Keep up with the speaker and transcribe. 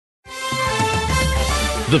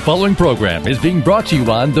The following program is being brought to you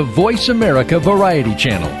on the Voice America Variety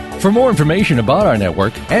Channel. For more information about our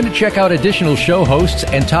network and to check out additional show hosts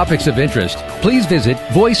and topics of interest, please visit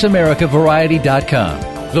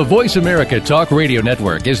voiceamericavariety.com. The Voice America Talk Radio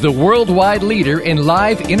Network is the worldwide leader in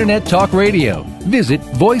live Internet talk radio. Visit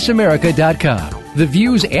voiceamerica.com. The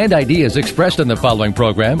views and ideas expressed on the following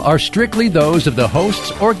program are strictly those of the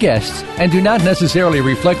hosts or guests and do not necessarily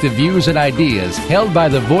reflect the views and ideas held by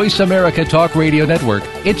the Voice America Talk Radio Network,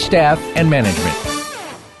 its staff, and management.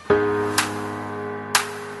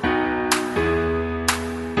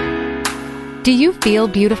 Do you feel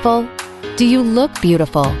beautiful? Do you look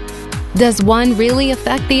beautiful? Does one really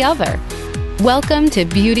affect the other? Welcome to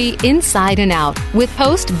Beauty Inside and Out with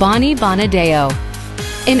host Bonnie Bonadeo.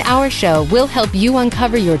 In our show, we'll help you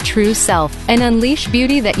uncover your true self and unleash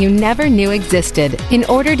beauty that you never knew existed in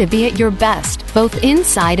order to be at your best, both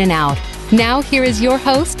inside and out. Now, here is your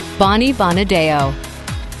host, Bonnie Bonadeo.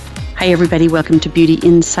 Hi, everybody. Welcome to Beauty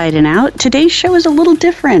Inside and Out. Today's show is a little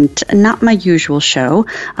different. Not my usual show.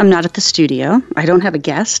 I'm not at the studio. I don't have a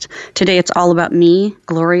guest. Today, it's all about me,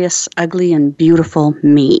 glorious, ugly, and beautiful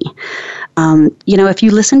me. If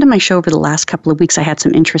you listen to my show over the last couple of weeks, I had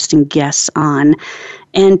some interesting guests on.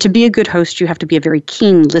 And to be a good host, you have to be a very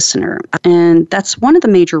keen listener. And that's one of the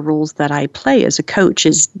major roles that I play as a coach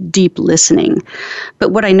is deep listening.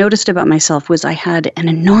 But what I noticed about myself was I had an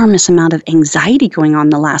enormous amount of anxiety going on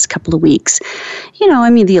the last couple of weeks.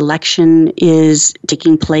 The election is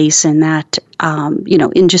taking place and that,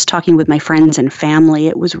 in just talking with my friends and family,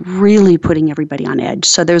 it was really putting everybody on edge.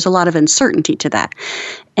 So there's a lot of uncertainty to that.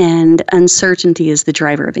 And uncertainty is the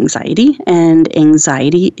driver of anxiety. And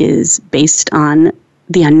anxiety is based on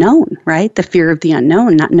the unknown, right? The fear of the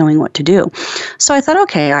unknown, not knowing what to do. So I thought,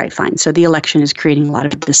 okay, all right, fine. So the election is creating a lot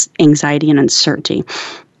of this anxiety and uncertainty.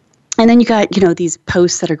 And then you got, these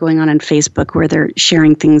posts that are going on Facebook where they're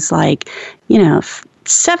sharing things like,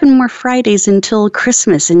 7 more Fridays until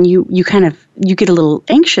Christmas. And you get a little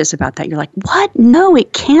anxious about that. You're like, what? No,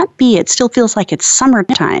 it can't be. It still feels like it's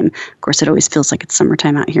summertime. Of course, it always feels like it's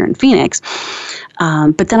summertime out here in Phoenix.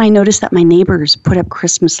 But then I noticed that my neighbors put up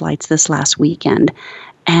Christmas lights this last weekend.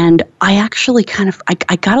 And I actually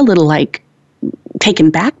I got a little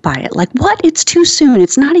taken back by it. Like, what? It's too soon.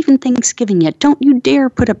 It's not even Thanksgiving yet. Don't you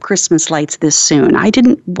dare put up Christmas lights this soon. I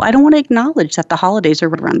don't want to acknowledge that the holidays are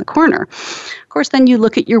right around the corner. Of course, then you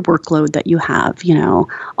look at your workload that you have,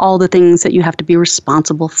 all the things that you have to be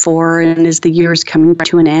responsible for. And as the year is coming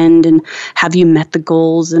to an end, and have you met the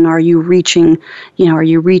goals? And are you reaching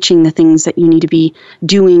the things that you need to be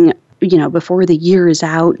doing, before the year is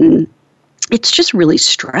out? And it's just really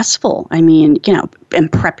stressful. And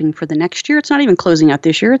prepping for the next year. It's not even closing out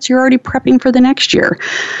this year. You're already prepping for the next year.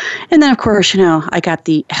 And then, of course, I got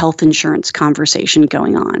the health insurance conversation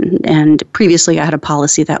going on. And previously I had a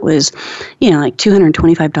policy that was, like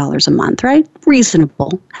 $225 a month, right?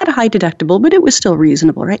 Reasonable. Had a high deductible, but it was still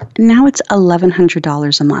reasonable, right? And now it's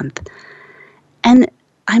 $1,100 a month. And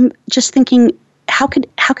I'm just thinking, how could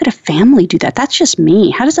a family do that? That's just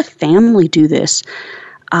me. How does a family do this?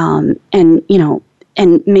 And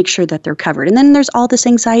make sure that they're covered. And then there's all this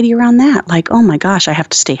anxiety around that. Like, oh my gosh, I have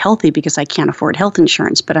to stay healthy because I can't afford health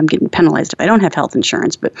insurance, but I'm getting penalized if I don't have health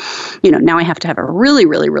insurance. But, now I have to have a really,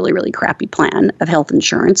 really, really, really crappy plan of health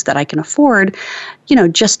insurance that I can afford,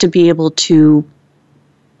 just to be able to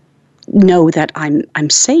know that I'm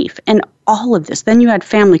safe. And all of this. Then you had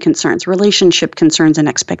family concerns, relationship concerns, and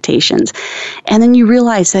expectations. And then you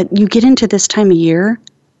realize that you get into this time of year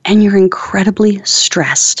and you're incredibly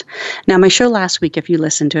stressed. Now, my show last week, if you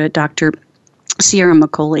listened to it, Dr. Sierra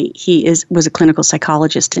McCauley, was a clinical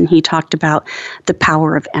psychologist, and he talked about the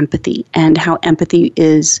power of empathy and how empathy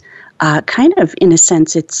is in a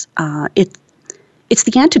sense, it's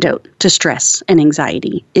the antidote to stress and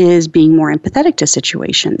anxiety, is being more empathetic to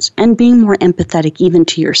situations and being more empathetic even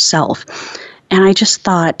to yourself. And I just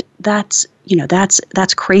thought that's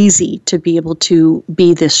crazy to be able to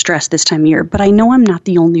be this stressed this time of year. But I know I'm not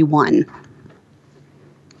the only one.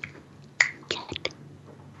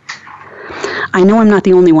 I know I'm not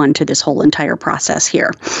the only one to this whole entire process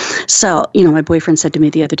here. So, my boyfriend said to me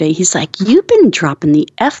the other day, he's like, you've been dropping the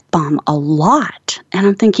F-bomb a lot. And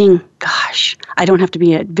I'm thinking, gosh, I don't have to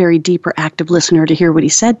be a very deep or active listener to hear what he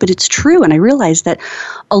said, but it's true. And I realized that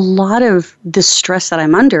a lot of the stress that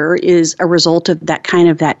I'm under is a result of that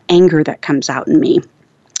anger that comes out in me.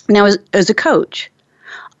 Now, as a coach,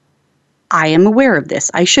 I am aware of this.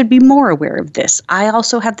 I should be more aware of this. I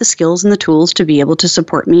also have the skills and the tools to be able to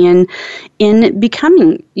support me in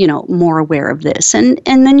becoming, more aware of this. And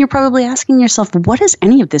then you're probably asking yourself, what does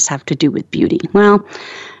any of this have to do with beauty? Well,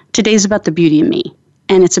 today's about the beauty of me,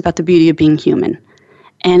 and it's about the beauty of being human.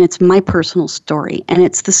 And it's my personal story. And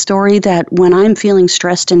it's the story that when I'm feeling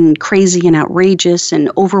stressed and crazy and outrageous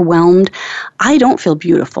and overwhelmed, I don't feel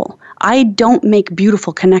beautiful. I don't make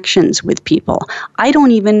beautiful connections with people. I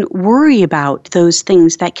don't even worry about those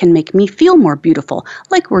things that can make me feel more beautiful,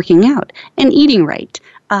 like working out and eating right,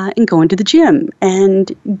 and going to the gym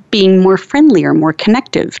and being more friendly or more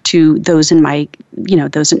connective to those in my,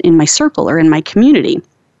 those in my circle or in my community.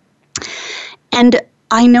 And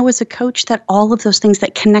I know as a coach that all of those things,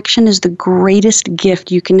 that connection is the greatest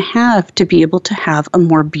gift you can have to be able to have a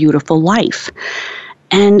more beautiful life.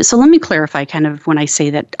 And so let me clarify kind of when I say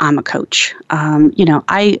that I'm a coach.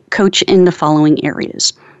 I coach in the following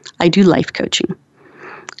areas. I do life coaching.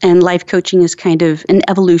 And life coaching is kind of an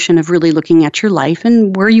evolution of really looking at your life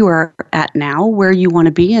and where you are at now, where you want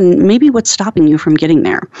to be, and maybe what's stopping you from getting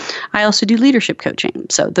there. I also do leadership coaching.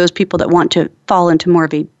 So those people that want to fall into more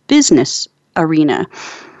of a business arena.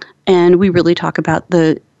 And we really talk about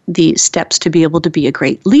the steps to be able to be a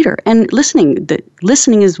great leader. And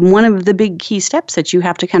listening is one of the big key steps that you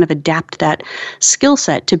have to kind of adapt that skill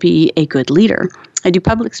set to be a good leader. I do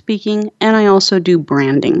public speaking, and I also do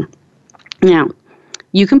branding. Now,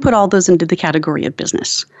 you can put all those into the category of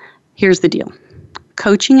business. Here's the deal.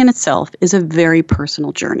 Coaching in itself is a very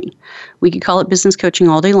personal journey. We could call it business coaching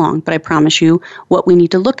all day long, but I promise you what we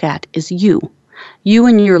need to look at is you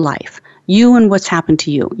and your life. You and what's happened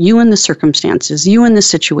to you, you and the circumstances, you and the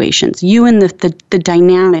situations, you and the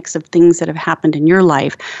dynamics of things that have happened in your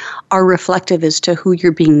life are reflective as to who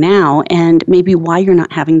you're being now and maybe why you're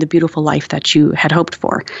not having the beautiful life that you had hoped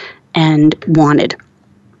for and wanted.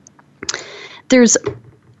 There's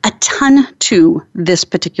a ton to this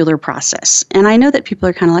particular process. And I know that people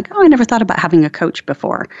are kind of like, I never thought about having a coach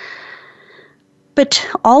before. But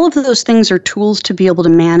all of those things are tools to be able to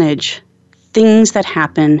manage things that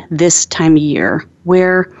happen this time of year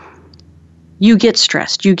where you get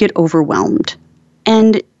stressed, you get overwhelmed,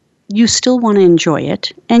 and you still want to enjoy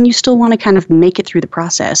it, and you still want to kind of make it through the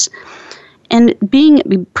process. And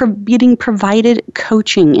being provided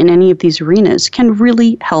coaching in any of these arenas can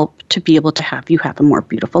really help to be able to have a more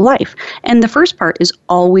beautiful life. And the first part is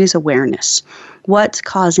always awareness. What's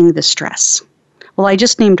causing the stress? Well, I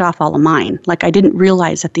just named off all of mine. Like, I didn't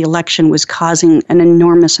realize that the election was causing an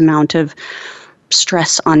enormous amount of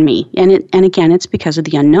stress on me. And again, it's because of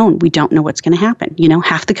the unknown. We don't know what's going to happen.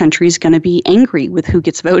 Half the country is going to be angry with who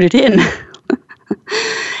gets voted in.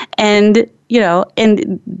 And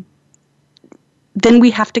then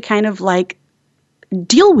we have to kind of like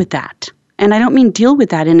deal with that. And I don't mean deal with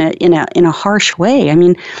that in a harsh way. I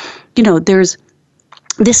mean,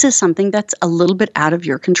 this is something that's a little bit out of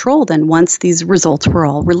your control then once these results were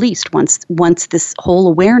all released, once this whole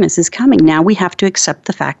awareness is coming. Now we have to accept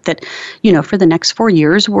the fact that, for the next 4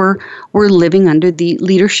 years, we're living under the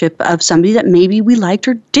leadership of somebody that maybe we liked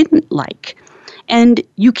or didn't like. And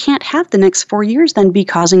you can't have the next 4 years then be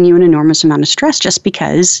causing you an enormous amount of stress just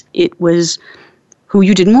because it was who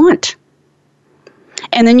you didn't want.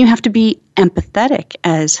 And then you have to be empathetic,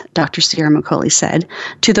 as Dr. Sierra McCauley said,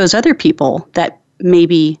 to those other people that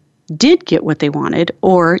maybe did get what they wanted,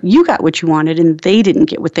 or you got what you wanted and they didn't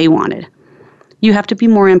get what they wanted. You have to be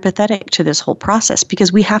more empathetic to this whole process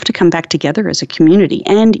because we have to come back together as a community,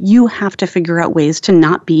 and you have to figure out ways to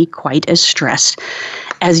not be quite as stressed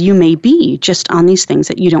as you may be just on these things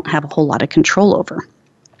that you don't have a whole lot of control over.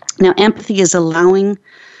 Now, empathy is allowing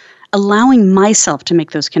myself to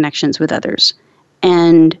make those connections with others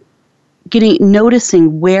and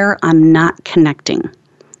noticing where I'm not connecting.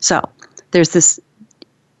 So there's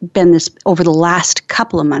been this over the last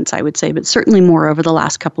couple of months, I would say, but certainly more over the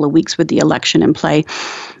last couple of weeks with the election in play,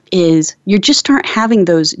 is you just aren't having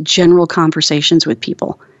those general conversations with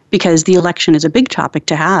people because the election is a big topic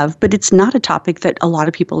to have, but it's not a topic that a lot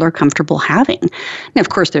of people are comfortable having. Now, of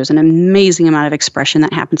course, there's an amazing amount of expression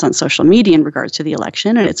that happens on social media in regards to the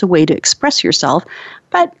election, and it's a way to express yourself,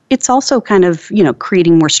 but it's also kind of,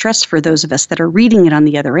 creating more stress for those of us that are reading it on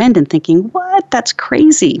the other end and thinking, what? That's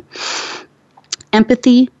crazy.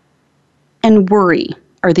 Empathy and worry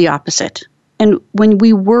are the opposite. And when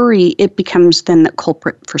we worry, it becomes then the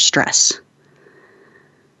culprit for stress.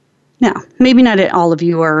 Now, maybe not all of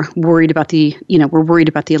you are worried about we're worried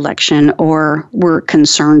about the election, or we're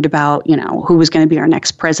concerned about, who was going to be our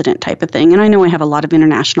next president type of thing. And I know I have a lot of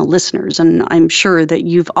international listeners, and I'm sure that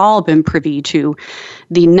you've all been privy to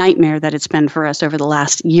the nightmare that it's been for us over the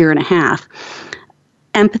last year and a half.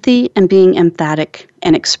 Empathy and being emphatic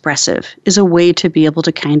and expressive is a way to be able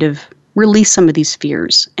to kind of release some of these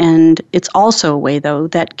fears. And it's also a way, though,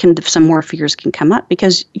 that some more fears can come up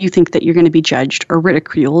because you think that you're going to be judged or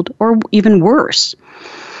ridiculed or even worse.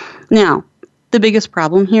 Now, the biggest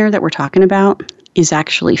problem here that we're talking about is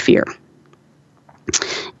actually fear.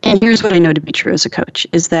 And here's what I know to be true as a coach,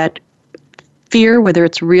 is that fear, whether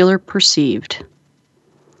it's real or perceived,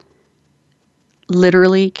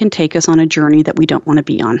 literally can take us on a journey that we don't want to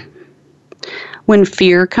be on. When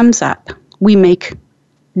fear comes up, we make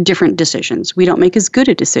different decisions. We don't make as good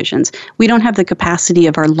of decisions. We don't have the capacity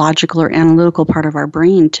of our logical or analytical part of our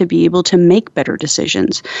brain to be able to make better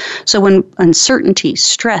decisions. So when uncertainty,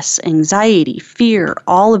 stress, anxiety, fear,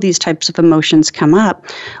 all of these types of emotions come up,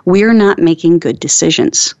 we're not making good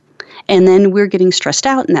decisions. And then we're getting stressed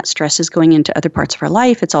out, and that stress is going into other parts of our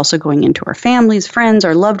life. It's also going into our families, friends,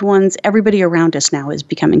 our loved ones. Everybody around us now is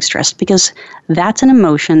becoming stressed because that's an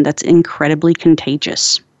emotion that's incredibly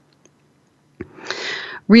contagious.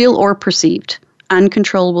 Real or perceived,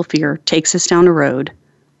 uncontrollable fear takes us down a road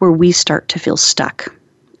where we start to feel stuck.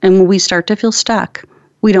 And when we start to feel stuck,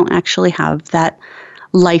 we don't actually have that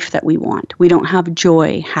life that we want. We don't have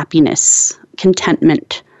joy, happiness,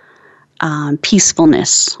 contentment,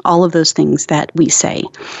 peacefulness, all of those things that we say.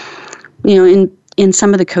 You know, in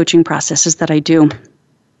some of the coaching processes that I do,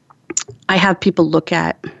 I have people look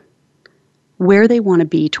at where they want to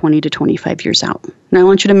be 20 to 25 years out. Now, I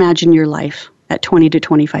want you to imagine your life at 20 to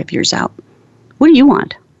 25 years out. What do you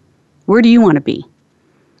want? Where do you want to be?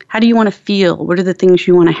 How do you want to feel? What are the things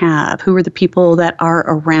you want to have? Who are the people that are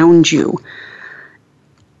around you?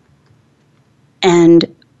 And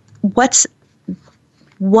what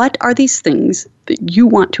are these things that you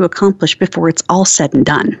want to accomplish before it's all said and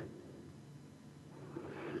done?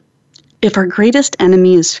 If our greatest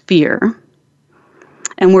enemy is fear,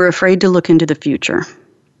 and we're afraid to look into the future,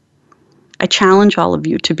 I challenge all of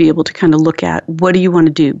you to be able to kind of look at what do you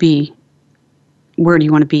want to be, where do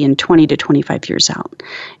you want to be in 20 to 25 years out.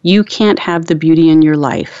 You can't have the beauty in your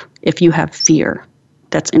life if you have fear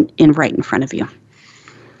that's in right in front of you.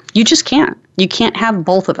 You just can't. You can't have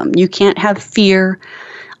both of them. You can't have fear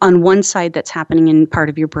on one side that's happening in part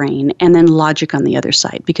of your brain and then logic on the other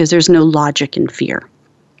side, because there's no logic in fear.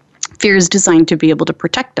 Fear is designed to be able to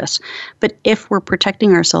protect us. But if we're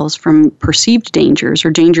protecting ourselves from perceived dangers or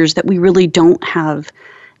dangers that we really don't have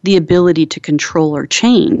the ability to control or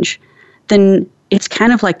change, then it's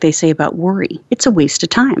kind of like they say about worry. It's a waste of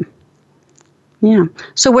time. Yeah.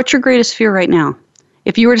 So what's your greatest fear right now?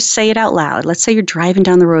 If you were to say it out loud, let's say you're driving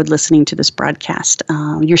down the road listening to this broadcast,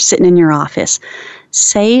 you're sitting in your office,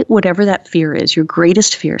 say whatever that fear is, your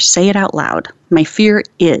greatest fear, say it out loud. My fear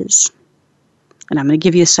is... And I'm going to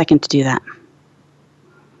give you a second to do that.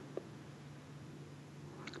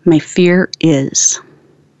 My fear is.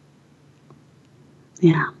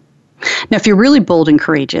 Yeah. Now, if you're really bold and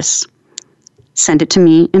courageous, send it to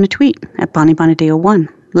me in a tweet at Bonnie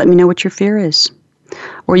Bonadeo1. Let me know what your fear is.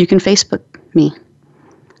 Or you can Facebook me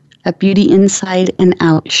at Beauty Inside and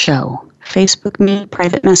Out Show. Facebook me,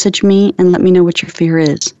 private message me, and let me know what your fear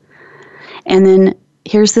is. And then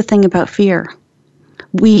here's the thing about fear.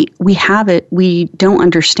 We have it, we don't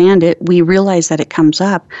understand it, we realize that it comes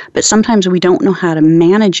up, but sometimes we don't know how to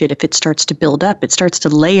manage it if it starts to build up. It starts to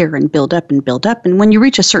layer and build up and build up. And when you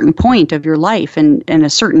reach a certain point of your life and a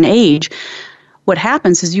certain age, what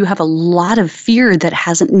happens is you have a lot of fear that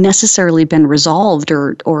hasn't necessarily been resolved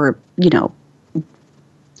or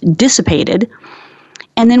dissipated.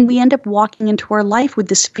 And then we end up walking into our life with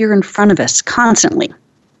this fear in front of us constantly.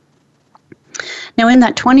 Now, in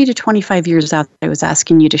that 20 to 25 years out, I was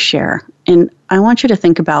asking you to share, and I want you to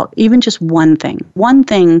think about even just one thing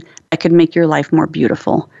that could make your life more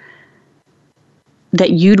beautiful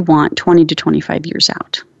that you'd want 20 to 25 years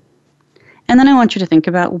out. And then I want you to think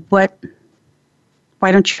about why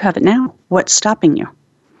don't you have it now? What's stopping you?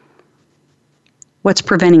 What's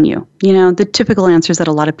preventing you? You know, the typical answers that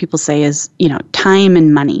a lot of people say is, time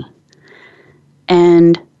and money.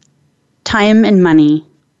 And time and money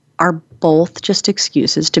are both just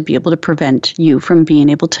excuses to be able to prevent you from being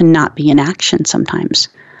able to not be in action sometimes.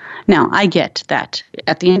 Now, I get that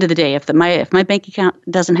at the end of the day, if my bank account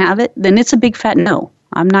doesn't have it, then it's a big fat no.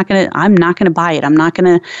 I'm not gonna buy it. I'm not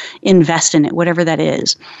gonna invest in it, whatever that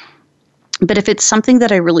is. But if it's something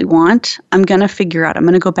that I really want, I'm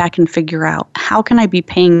gonna go back and figure out how can I be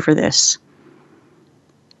paying for this,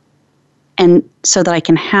 and so that I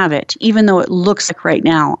can have it, even though it looks like right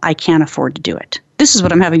now I can't afford to do it. This is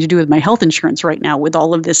what I'm having to do with my health insurance right now with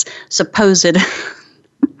all of this supposed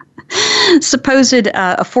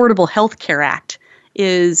Affordable Health Care Act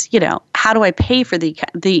is, how do I pay for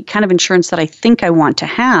the kind of insurance that I think I want to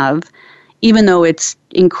have, even though it's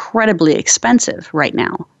incredibly expensive right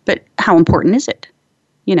now. But how important is it?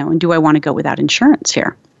 And do I want to go without insurance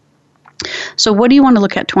here? So what do you want to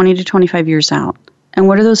look at 20 to 25 years out? And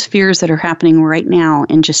what are those fears that are happening right now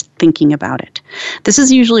and just thinking about it? This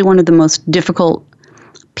is usually one of the most difficult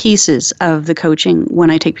pieces of the coaching when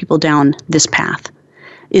I take people down this path,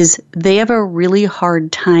 is they have a really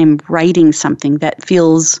hard time writing something that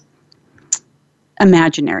feels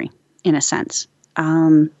imaginary in a sense,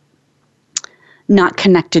 not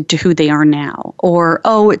connected to who they are now, or,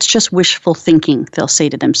 oh, it's just wishful thinking, they'll say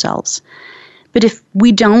to themselves. But if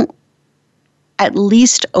we don't at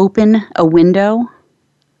least open a window,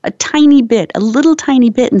 a tiny bit, a little tiny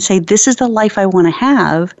bit, and say, this is the life I want to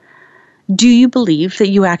have, do you believe that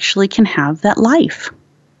you actually can have that life?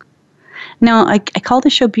 Now, I call the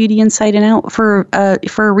show Beauty Inside and Out for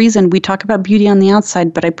a reason. We talk about beauty on the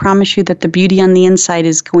outside, but I promise you that the beauty on the inside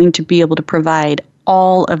is going to be able to provide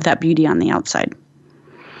all of that beauty on the outside.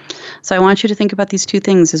 So I want you to think about these two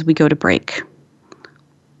things as we go to break.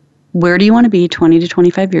 Where do you want to be 20 to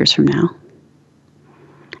 25 years from now?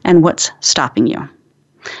 And what's stopping you?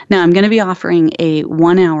 Now, I'm going to be offering a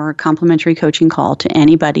 1-hour complimentary coaching call to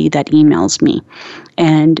anybody that emails me.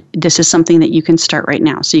 And this is something that you can start right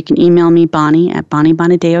now. So you can email me, Bonnie, at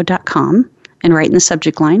bonniebonadeo.com, and write in the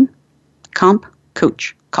subject line, Comp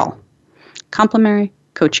Coach Call. Complimentary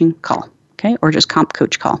coaching call, okay? Or just Comp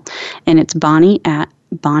Coach Call. And it's Bonnie at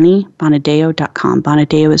bonniebonadeo.com.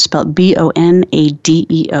 Bonadeo is spelled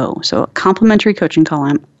Bonadeo. So a complimentary coaching call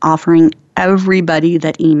I'm offering everybody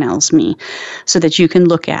that emails me so that you can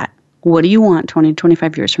look at, what do you want 20 to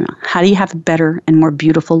 25 years from now? How do you have a better and more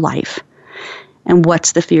beautiful life? And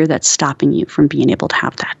what's the fear that's stopping you from being able to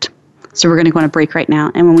have that? So we're going to go on a break right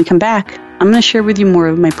now. And when we come back, I'm going to share with you more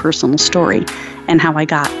of my personal story and how I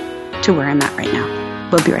got to where I'm at right now.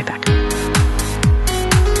 We'll be right back.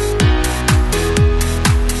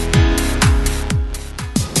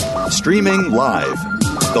 Streaming live,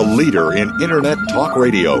 the leader in Internet talk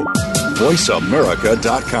radio,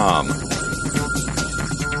 VoiceAmerica.com.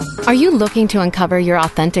 Are you looking to uncover your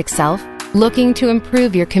authentic self? Looking to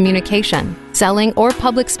improve your communication, selling, or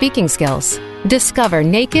public speaking skills? Discover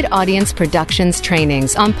Naked Audience Productions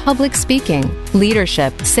trainings on public speaking,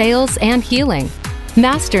 leadership, sales, and healing.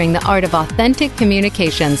 Mastering the art of authentic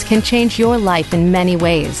communications can change your life in many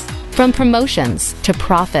ways. From promotions to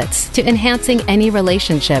profits to enhancing any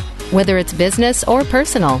relationship, whether it's business or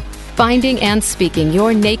personal. Finding and speaking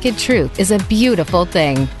your naked truth is a beautiful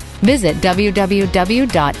thing. Visit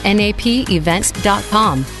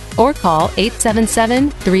www.napevents.com or call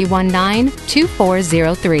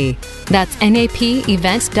 877-319-2403. That's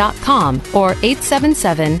napevents.com or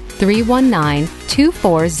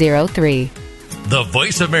 877-319-2403. The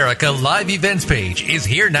Voice America Live Events page is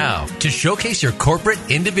here now to showcase your corporate,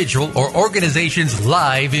 individual, or organization's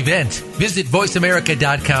live event. Visit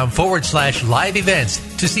voiceamerica.com/live events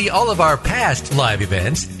to see all of our past live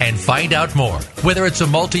events and find out more. Whether it's a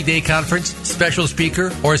multi-day conference, special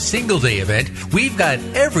speaker, or single-day event, we've got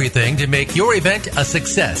everything to make your event a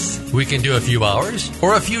success. We can do a few hours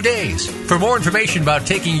or a few days. For more information about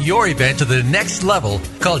taking your event to the next level,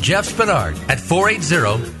 call Jeff Spinard at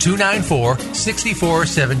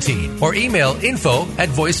 480-294-6417 or email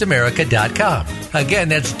info@voiceamerica.com. Again,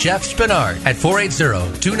 that's Jeff Spinard at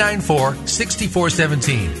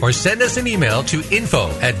 480-294-6417 or send us an email to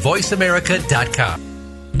info@voiceamerica.com.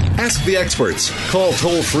 Ask the experts. Call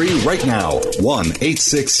toll-free right now,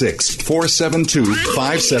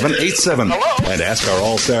 1-866-472-5787. And ask our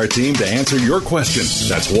All-Star team to answer your question.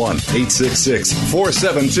 That's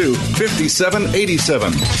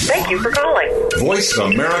 1-866-472-5787. Thank you for calling.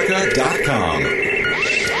 VoiceAmerica.com.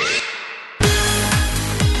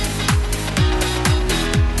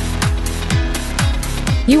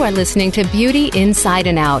 You are listening to Beauty Inside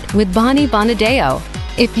and Out with Bonnie Bonadeo.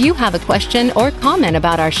 If you have a question or comment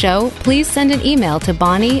about our show, please send an email to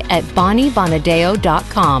Bonnie at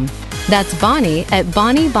bonniebonadeo.com. That's Bonnie at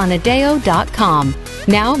bonniebonadeo.com.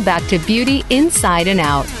 Now back to Beauty Inside and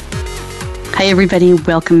Out. Hi, everybody.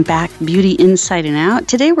 Welcome back. Beauty Inside and Out.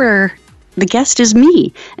 Today the guest is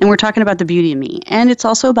me, and we're talking about the beauty of me. And it's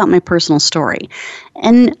also about my personal story.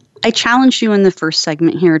 And I challenged you in the first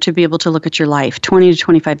segment here to be able to look at your life 20 to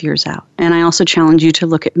 25 years out. And I also challenged you to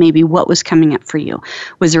look at maybe what was coming up for you.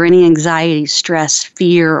 Was there any anxiety, stress,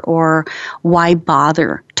 fear, or why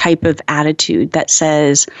bother type of attitude that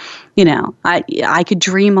says, you know, I could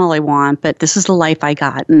dream all I want, but this is the life I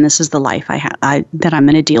got, and this is the life that I'm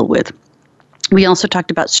going to deal with. We also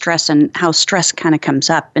talked about stress and how stress kind of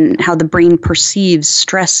comes up and how the brain perceives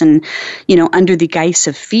stress and, you know, under the guise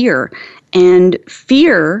of fear. And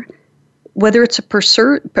fear, whether it's a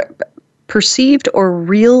perceived or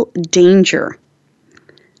real danger,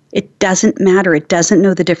 It doesn't matter. It doesn't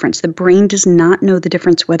know the difference. The brain does not know the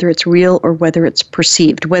difference whether it's real or whether it's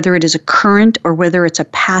perceived, whether it is a current or whether it's a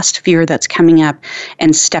past fear that's coming up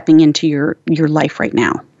and stepping into your life right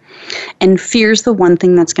now. And fear is the one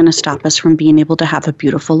thing that's going to stop us from being able to have a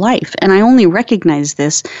beautiful life. And I only recognize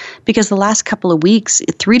this because the last couple of weeks,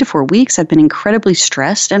 3 to 4 weeks, I've been incredibly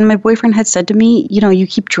stressed. And my boyfriend had said to me, you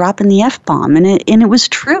keep dropping the F-bomb. And it was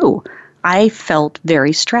true. I felt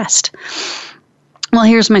very stressed. Well,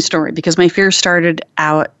 here's my story, because my fear started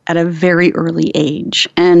out at a very early age,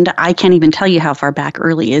 and I can't even tell you how far back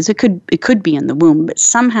early is. It could be in the womb, but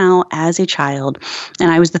somehow as a child, and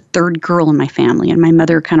I was the third girl in my family, and my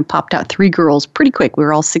mother kind of popped out 3 girls pretty quick. We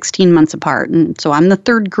were all 16 months apart, and so I'm the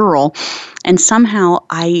third girl, and somehow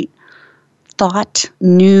I thought,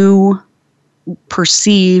 knew,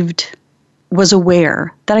 perceived, was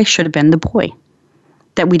aware that I should have been the boy,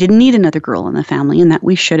 that we didn't need another girl in the family, and that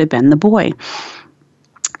we should have been the boy.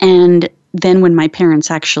 And then when my parents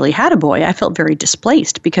actually had a boy, I felt very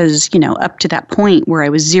displaced because, up to that point where I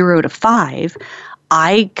was 0 to 5,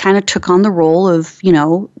 I kind of took on the role of,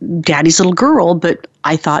 daddy's little girl, but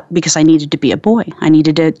I thought because I needed to be a boy, I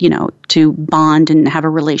needed to, to bond and have a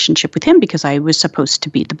relationship with him because I was supposed to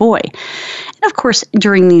be the boy. And of course,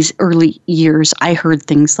 during these early years, I heard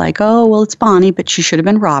things like, oh, well, it's Bonnie, but she should have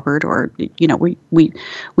been Robert, or,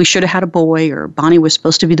 we should have had a boy, or Bonnie was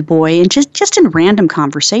supposed to be the boy, and just in random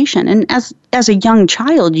conversation. And as a young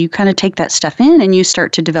child, you kind of take that stuff in and you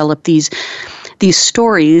start to develop these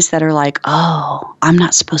stories that are like, oh, I'm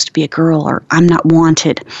not supposed to be a girl, or I'm not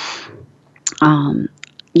wanted.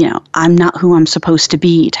 I'm not who I'm supposed to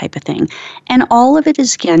be, type of thing. And all of it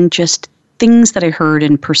is, again, just things that I heard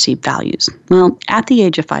and perceived values. Well, at the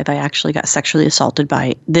age of 5, I actually got sexually assaulted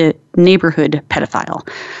by the neighborhood pedophile.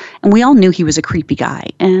 And we all knew he was a creepy guy.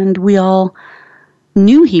 And we all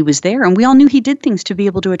knew he was there. And we all knew he did things to be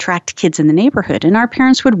able to attract kids in the neighborhood. And our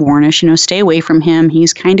parents would warn us, stay away from him.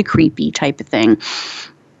 He's kind of creepy, type of thing.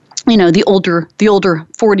 The older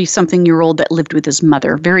 40-something-year-old that lived with his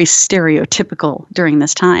mother, very stereotypical during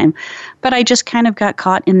this time. But I just kind of got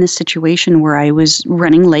caught in this situation where I was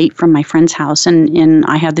running late from my friend's house, and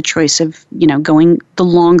I had the choice of, going the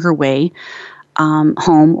longer way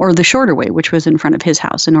home or the shorter way, which was in front of his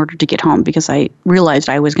house, in order to get home, because I realized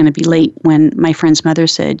I was going to be late when my friend's mother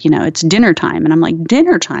said, it's dinner time. And I'm like,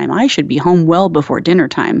 dinner time? I should be home well before dinner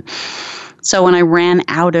time. So when I ran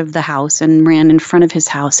out of the house and ran in front of his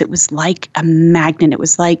house, it was like a magnet. It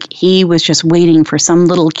was like he was just waiting for some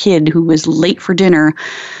little kid who was late for dinner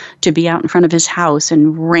to be out in front of his house,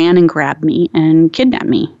 and ran and grabbed me and kidnapped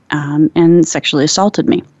me and sexually assaulted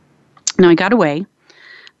me. Now, I got away,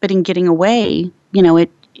 but in getting away,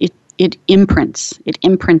 it imprints. It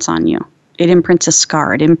imprints on you. It imprints a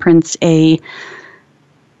scar. It imprints a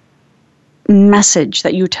message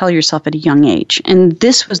that you tell yourself at a young age. And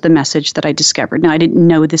this was the message that I discovered. Now, I didn't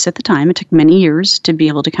know this at the time. It took many years to be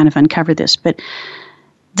able to kind of uncover this. But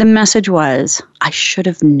the message was, I should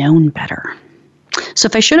have known better. So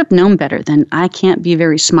if I should have known better, then I can't be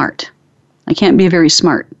very smart. I can't be a very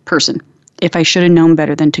smart person if I should have known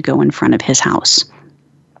better than to go in front of his house.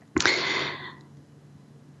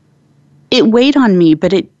 It weighed on me,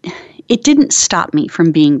 but it didn't stop me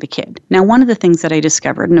from being the kid. Now, one of the things that I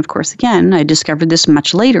discovered, and of course, again, I discovered this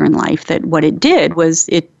much later in life, that what it did was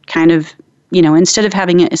it kind of, instead of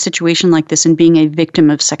having a situation like this and being a victim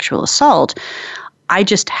of sexual assault, I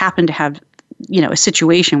just happened to have, a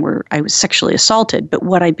situation where I was sexually assaulted. But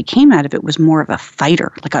what I became out of it was more of a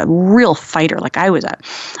fighter, like a real fighter. Like I was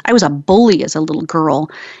a bully as a little girl.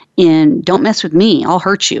 In don't mess with me, I'll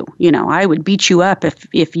hurt you. I would beat you up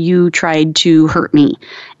if you tried to hurt me.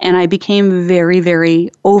 And I became very,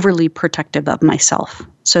 very overly protective of myself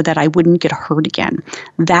so that I wouldn't get hurt again.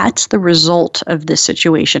 That's the result of this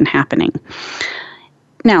situation happening.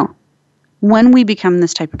 Now, when we become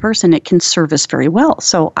this type of person, it can serve us very well.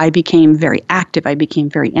 So I became very active. I became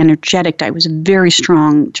very energetic. I was a very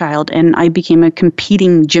strong child, and I became a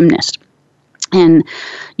competing gymnast. And,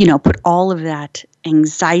 put all of that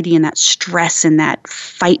anxiety and that stress and that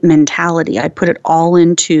fight mentality, I put it all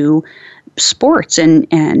into sports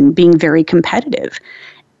and being very competitive.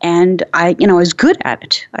 And I was good at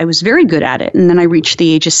it. I was very good at it. And then I reached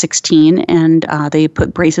the age of 16, and they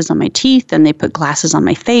put braces on my teeth and they put glasses on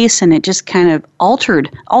my face, and it just kind of altered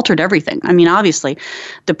everything. I mean, obviously,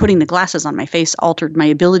 putting the glasses on my face altered my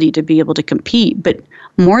ability to be able to compete. But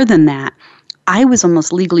more than that, I was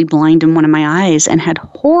almost legally blind in one of my eyes and had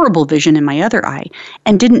horrible vision in my other eye,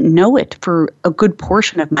 and didn't know it for a good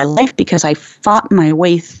portion of my life because I fought my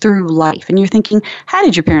way through life. And you're thinking, how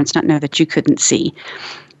did your parents not know that you couldn't see?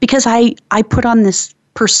 Because I put on this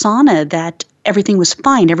persona that everything was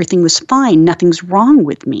fine. Everything was fine. Nothing's wrong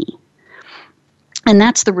with me. And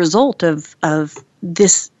that's the result of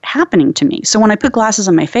this happening to me. So when I put glasses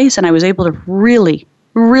on my face and I was able to really,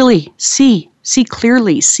 really see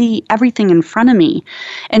clearly, see everything in front of me,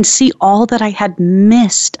 and see all that I had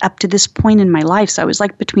missed up to this point in my life. So I was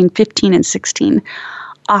like between 15 and 16.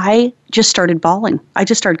 I just started bawling. I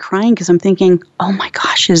just started crying because I'm thinking, oh my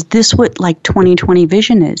gosh, is this what like 20/20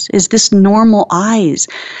 vision is? Is this normal eyes?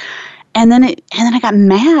 And then I got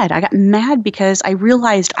mad. I got mad because I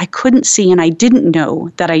realized I couldn't see, and I didn't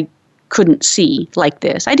know that I couldn't see like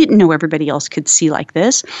this. I didn't know everybody else could see like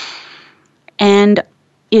this. And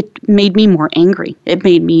it made me more angry. It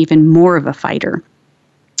made me even more of a fighter.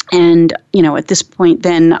 And, at this point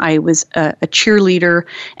then I was a cheerleader,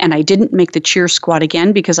 and I didn't make the cheer squad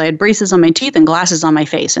again because I had braces on my teeth and glasses on my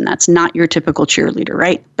face, and that's not your typical cheerleader,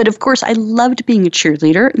 right? But of course I loved being a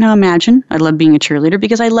cheerleader. Now imagine, I loved being a cheerleader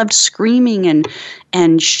because I loved screaming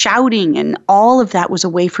and shouting, and all of that was a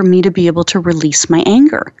way for me to be able to release my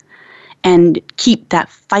anger and keep that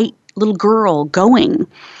fight little girl going.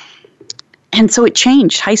 And so it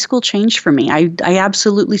changed. High school changed for me. I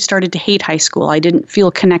absolutely started to hate high school. I didn't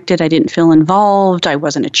feel connected. I didn't feel involved. I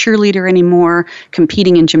wasn't a cheerleader anymore.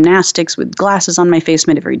 Competing in gymnastics with glasses on my face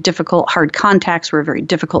made it very difficult. Hard contacts were very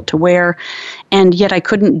difficult to wear. And yet I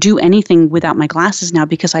couldn't do anything without my glasses now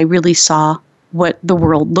because I really saw what the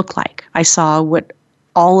world looked like. I saw what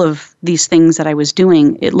all of these things that I was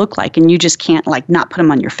doing, it looked like. And you just can't not put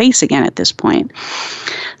them on your face again at this point.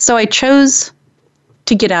 So I chose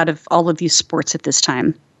to get out of all of these sports at this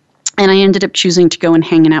time. And I ended up choosing to go and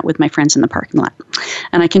hanging out with my friends in the parking lot.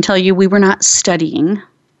 And I can tell you, we were not studying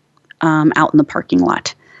out in the parking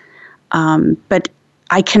lot. But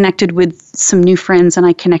I connected with some new friends, and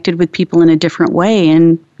I connected with people in a different way.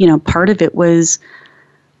 And, part of it was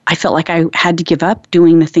I felt like I had to give up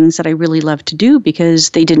doing the things that I really loved to do because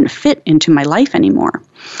they didn't fit into my life anymore.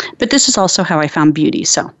 But this is also how I found beauty.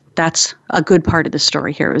 So that's a good part of the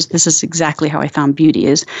story here. This is exactly how I found beauty.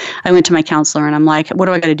 Is I went to my counselor and I'm like, what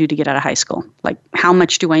do I got to do to get out of high school? Like, how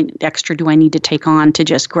much extra do I need to take on to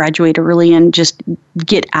just graduate early and just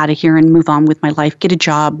get out of here and move on with my life, get a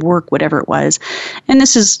job, work, whatever it was. And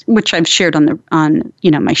this is, which I've shared on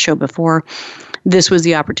my show before. This was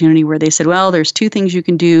the opportunity where they said, well, there's 2 things you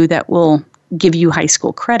can do that will give you high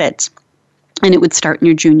school credits. And it would start in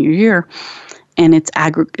your junior year. And it's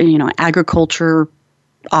agriculture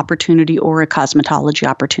opportunity or a cosmetology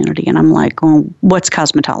opportunity. And I'm like, well, what's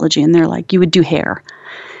cosmetology? And they're like, you would do hair.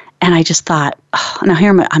 And I just thought, now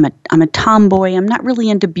here I'm a tomboy. I'm not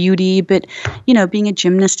really into beauty, but being a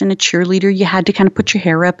gymnast and a cheerleader, you had to kind of put your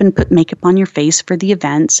hair up and put makeup on your face for the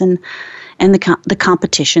events and the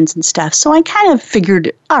competitions and stuff. So I kind of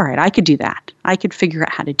figured, all right, I could do that. I could figure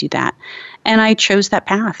out how to do that. And I chose that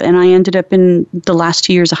path. And I ended up in the last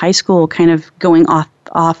 2 years of high school kind of going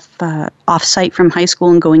off-site from high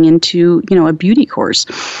school and going into, a beauty course.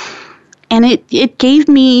 And it gave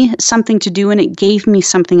me something to do, and it gave me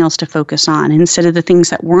something else to focus on instead of the things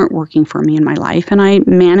that weren't working for me in my life. And I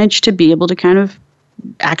managed to be able to kind of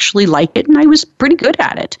actually like it, and I was pretty good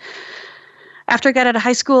at it. After I got out of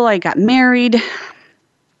high school, I got married,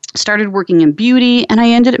 started working in beauty, and I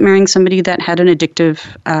ended up marrying somebody that had an addictive,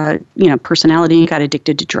 personality and got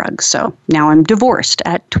addicted to drugs. So now I'm divorced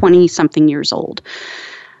at 20-something years old.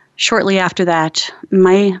 Shortly after that,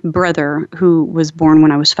 my brother, who was born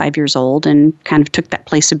when I was 5 years old and kind of took that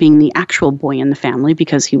place of being the actual boy in the family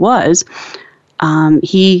because he was,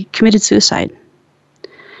 he committed suicide.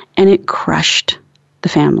 And it crushed the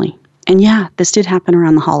family. And yeah, this did happen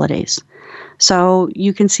around the holidays. So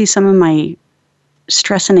you can see some of my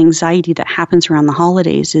stress and anxiety that happens around the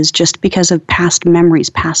holidays is just because of past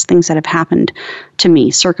memories, past things that have happened to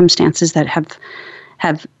me, circumstances that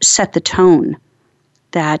have set the tone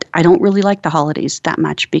that I don't really like the holidays that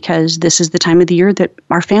much because this is the time of the year that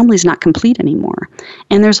our family's not complete anymore.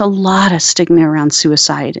 And there's a lot of stigma around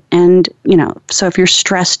suicide. And, so if you're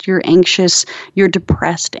stressed, you're anxious, you're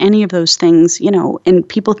depressed, any of those things, and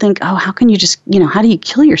people think, oh, how can you just, how do you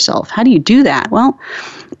kill yourself? How do you do that? Well,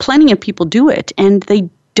 plenty of people do it, and they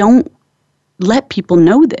don't let people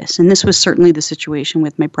know this. And this was certainly the situation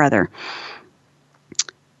with my brother.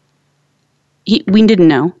 We didn't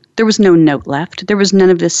know. There was no note left. There was none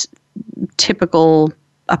of this typical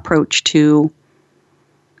approach to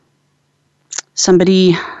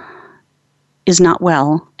somebody is not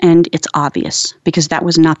well and it's obvious, because that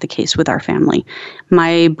was not the case with our family.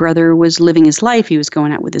 My brother was living his life. He was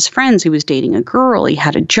going out with his friends. He was dating a girl. He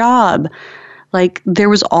had a job. Like, there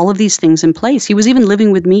was all of these things in place. He was even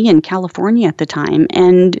living with me in California at the time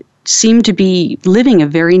and seemed to be living a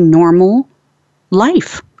very normal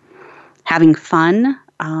life. having fun.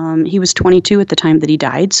 He was 22 at the time that he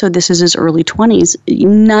died, so this is his early 20s.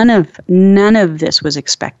 None of this was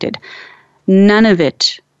expected. None of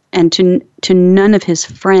it, and to none of his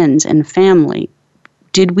friends and family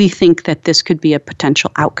did we think that this could be a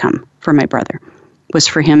potential outcome for my brother, was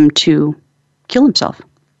for him to kill himself.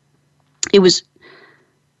 It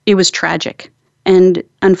was tragic. And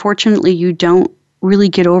unfortunately, you don't really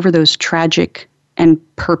get over those tragic and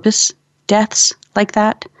purpose deaths like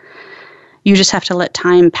that. You just have to let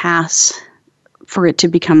time pass for it to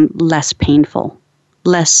become less painful,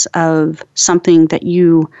 less of something that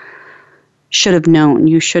you should have known.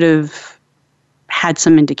 You should have had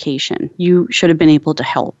some indication. You should have been able to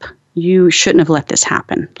help. You shouldn't have let this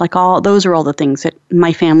happen. Like those are all the things that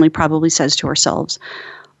my family probably says to ourselves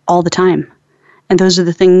all the time. And those are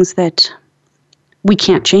the things that we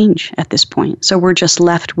can't change at this point. So we're just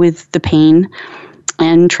left with the pain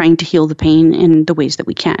and trying to heal the pain in the ways that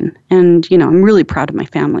we can. And, I'm really proud of my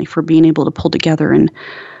family for being able to pull together and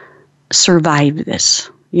survive this,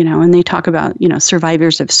 and they talk about,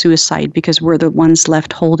 survivors of suicide, because we're the ones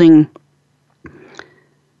left holding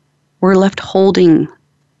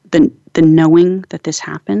the knowing that this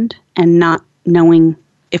happened and not knowing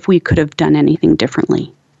if we could have done anything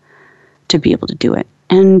differently to be able to do it.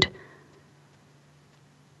 And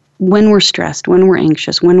when we're stressed, when we're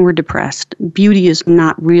anxious, when we're depressed, beauty is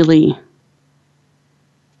not really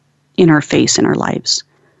in our face in our lives.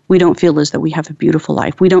 We don't feel as though we have a beautiful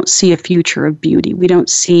life. We don't see a future of beauty. We don't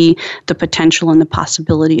see the potential and the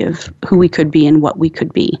possibility of who we could be and what we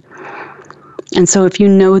could be. And so if you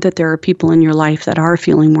know that there are people in your life that are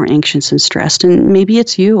feeling more anxious and stressed, and maybe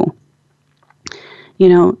it's you,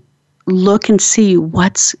 look and see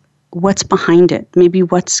what's behind it. Maybe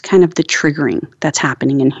what's kind of the triggering that's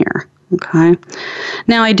happening in here. Okay.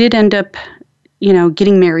 Now, I did end up,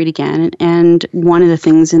 getting married again. And one of the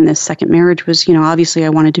things in this second marriage was, obviously I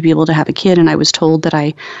wanted to be able to have a kid. And I was told that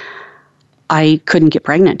I couldn't get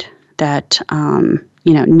pregnant, that,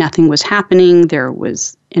 nothing was happening. There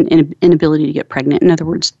was an inability to get pregnant. In other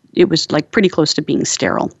words, it was like pretty close to being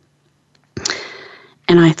sterile.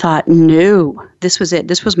 And I thought, no, this was it.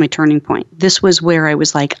 This was my turning point. This was where I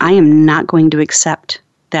was like, I am not going to accept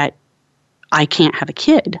that I can't have a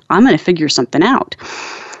kid. I'm going to figure something out.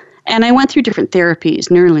 And I went through different therapies,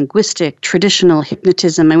 neurolinguistic, traditional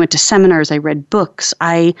hypnotism. I went to seminars. I read books.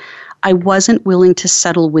 I wasn't willing to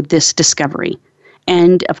settle with this discovery.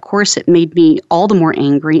 And of course, it made me all the more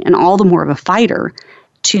angry and all the more of a fighter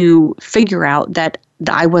to figure out that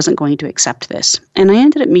I wasn't going to accept this. And I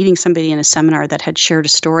ended up meeting somebody in a seminar that had shared a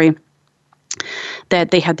story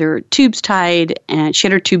that they had their tubes tied, and she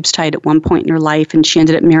had her tubes tied at one point in her life, and she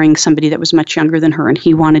ended up marrying somebody that was much younger than her, and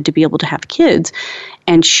he wanted to be able to have kids,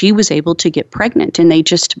 and she was able to get pregnant, and they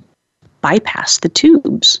just bypassed the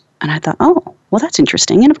tubes. And I thought, oh, well, that's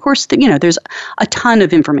interesting. And of course, there's a ton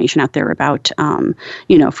of information out there about,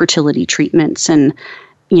 fertility treatments and,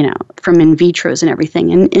 from in vitros and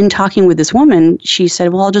everything. And in talking with this woman, she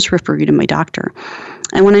said, well, I'll just refer you to my doctor.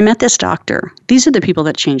 And when I met this doctor, these are the people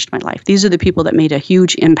that changed my life. These are the people that made a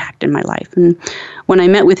huge impact in my life. And when I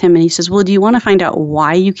met with him and he says, well, do you want to find out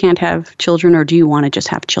why you can't have children, or do you want to just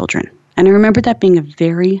have children? And I remember that being a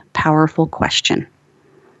very powerful question.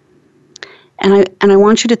 And I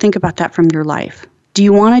want you to think about that from your life. Do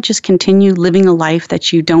you want to just continue living a life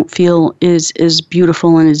that you don't feel is as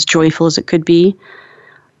beautiful and as joyful as it could be?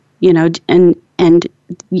 And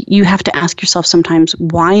you have to ask yourself sometimes,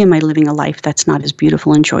 why am I living a life that's not as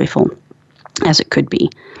beautiful and joyful as it could be?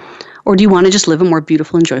 Or do you want to just live a more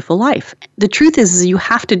beautiful and joyful life? The truth is you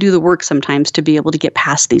have to do the work sometimes to be able to get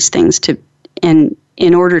past these things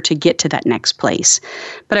in order to get to that next place.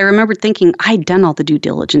 But I remember thinking, I'd done all the due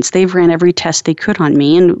diligence. They've ran every test they could on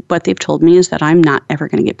me, and what they've told me is that I'm not ever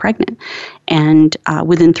going to get pregnant. And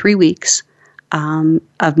within 3 weeks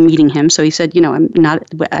of meeting him, so he said,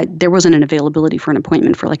 there wasn't an availability for an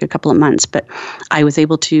appointment for like a couple of months, but I was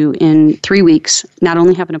able to, in 3 weeks, not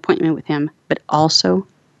only have an appointment with him, but also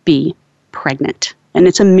be pregnant. And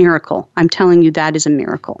it's a miracle. I'm telling you, that is a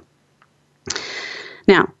miracle.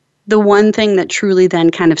 Now, the one thing that truly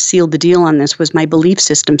then kind of sealed the deal on this was my belief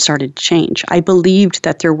system started to change. I believed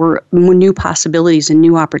that there were new possibilities and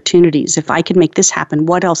new opportunities. If I could make this happen,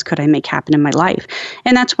 what else could I make happen in my life?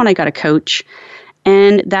 And that's when I got a coach.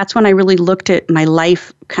 And that's when I really looked at my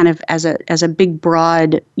life kind of as a big,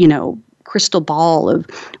 broad, crystal ball of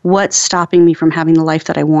what's stopping me from having the life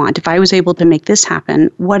that I want. If I was able to make this happen,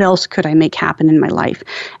 what else could I make happen in my life?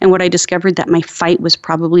 And what I discovered, that my fight was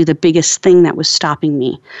probably the biggest thing that was stopping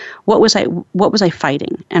me. What was I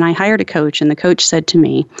fighting? And I hired a coach, and the coach said to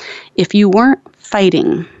me, if you weren't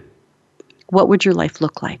fighting, what would your life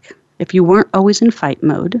look like? If you weren't always in fight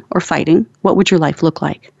mode or fighting, what would your life look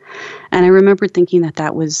like? And I remember thinking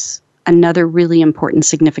that was another really important,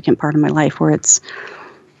 significant part of my life where it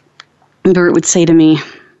would say to me,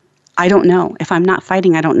 I don't know. If I'm not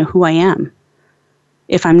fighting, I don't know who I am.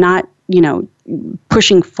 If I'm not,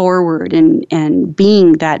 pushing forward and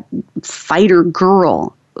being that fighter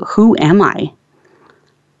girl, who am I?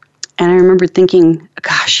 And I remember thinking,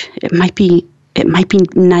 gosh, it might be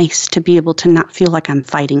nice to be able to not feel like I'm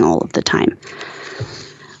fighting all of the time.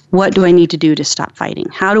 What do I need to do to stop fighting?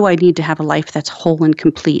 How do I need to have a life that's whole and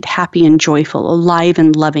complete, happy and joyful, alive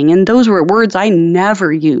and loving? And those were words I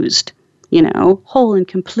never used. Whole and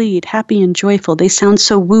complete, happy and joyful. They sound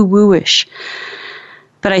so woo-woo-ish.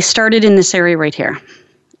 But I started in this area right here.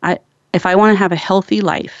 If I want to have a healthy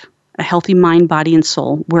life, a healthy mind, body, and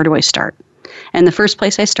soul, where do I start? And the first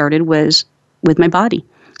place I started was with my body.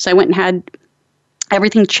 So I went and had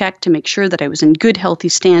everything checked to make sure that I was in good, healthy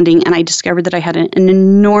standing, and I discovered that I had an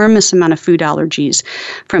enormous amount of food allergies,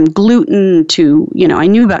 from gluten to, I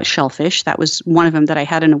knew about shellfish. That was one of them that I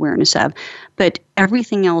had an awareness of, but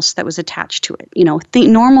everything else that was attached to it,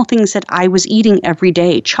 normal things that I was eating every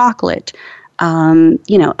day, chocolate,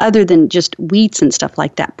 other than just wheats and stuff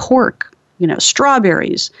like that, pork,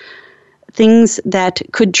 strawberries, things that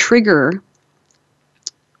could trigger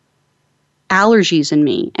allergies in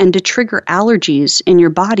me. And to trigger allergies in your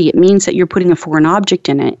body, it means that you're putting a foreign object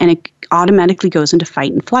in it, and it automatically goes into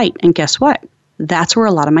fight and flight. And guess what? That's where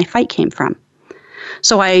a lot of my fight came from.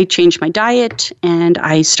 So I changed my diet, and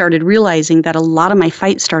I started realizing that a lot of my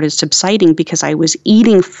fight started subsiding because I was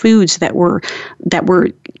eating foods that were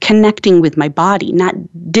connecting with my body, not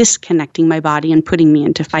disconnecting my body and putting me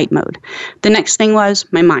into fight mode. The next thing was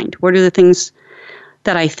my mind. What are the things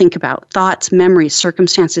that I think about? Thoughts, memories,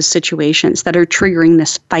 circumstances, situations that are triggering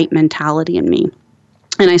this fight mentality in me.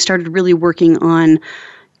 And I started really working on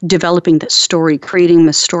developing the story, creating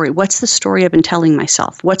the story. What's the story I've been telling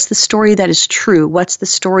myself? What's the story that is true? What's the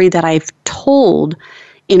story that I've told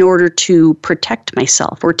in order to protect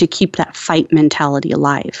myself or to keep that fight mentality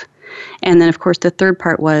alive? And then, of course, the third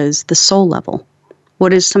part was the soul level.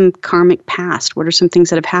 What is some karmic past? What are some things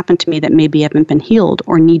that have happened to me that maybe haven't been healed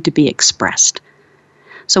or need to be expressed?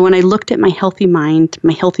 So when I looked at my healthy mind,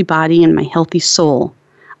 my healthy body, and my healthy soul,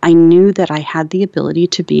 I knew that I had the ability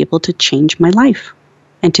to be able to change my life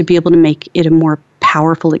and to be able to make it a more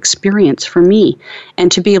powerful experience for me,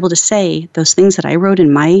 and to be able to say those things that I wrote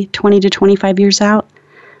in my 20 to 25 years out,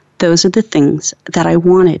 those are the things that I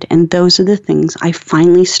wanted, and those are the things I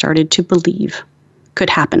finally started to believe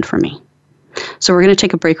could happen for me. So we're going to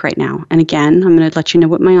take a break right now. And again, I'm going to let you know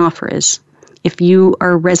what my offer is. If you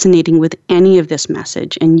are resonating with any of this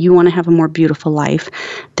message and you want to have a more beautiful life,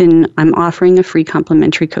 then I'm offering a free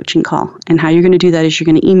complimentary coaching call. And how you're going to do that is you're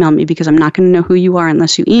going to email me, because I'm not going to know who you are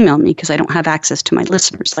unless you email me, because I don't have access to my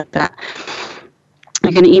listeners like that.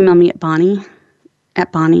 You're going to email me at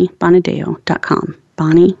bonnie@bonniebonadeo.com.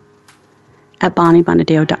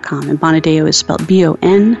 Bonnie@bonniebonadeo.com. And Bonadeo is spelled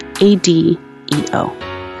Bonadeo.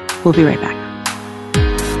 We'll be right back.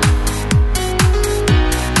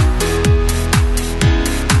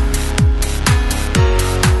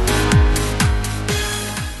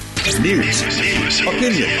 News,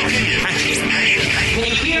 opinion,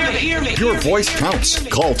 your voice counts.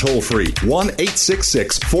 Call toll-free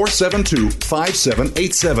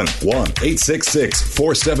 1-866-472-5787.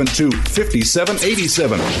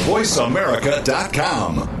 1-866-472-5787.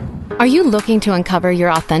 VoiceAmerica.com. Are you looking to uncover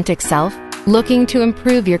your authentic self? Looking to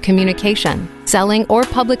improve your communication, selling, or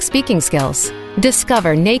public speaking skills?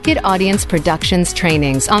 Discover Naked Audience Productions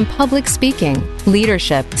trainings on public speaking,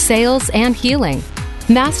 leadership, sales, and healing.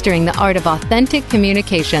 Mastering the art of authentic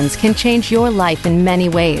communications can change your life in many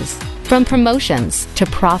ways. From promotions to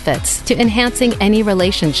profits to enhancing any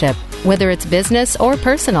relationship, whether it's business or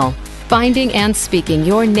personal. Finding and speaking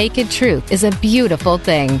your naked truth is a beautiful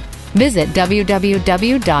thing. Visit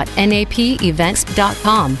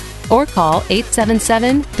www.napevents.com or call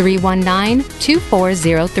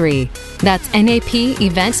 877-319-2403. That's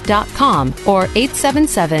napevents.com or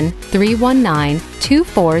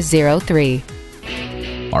 877-319-2403.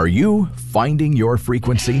 Are you finding your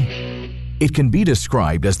frequency? It can be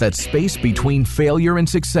described as that space between failure and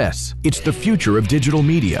success. It's the future of digital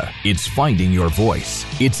media. It's finding your voice.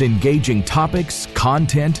 It's engaging topics,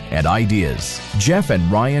 content, and ideas. Jeff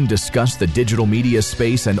and Ryan discuss the digital media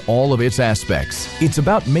space and all of its aspects. It's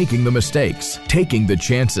about making the mistakes, taking the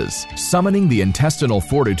chances, summoning the intestinal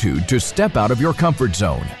fortitude to step out of your comfort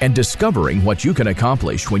zone, and discovering what you can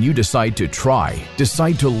accomplish when you decide to try,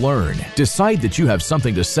 decide to learn, decide that you have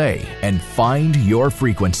something to say, and find your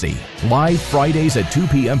frequency. Live live Fridays at 2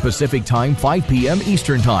 p.m. Pacific Time, 5 p.m.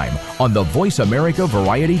 Eastern Time on the Voice America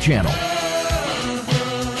Variety Channel.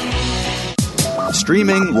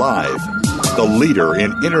 Streaming live, the leader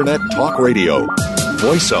in Internet talk radio,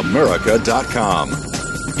 voiceamerica.com.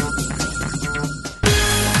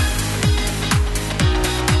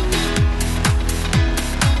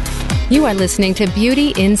 You are listening to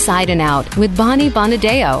Beauty Inside and Out with Bonnie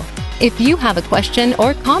Bonadeo. If you have a question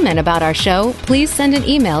or comment about our show, please send an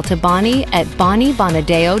email to Bonnie at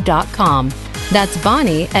BonnieBonadeo.com. That's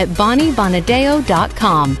Bonnie at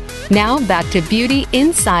BonnieBonadeo.com. Now back to Beauty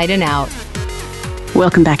Inside and Out.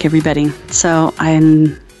 Welcome back, everybody. So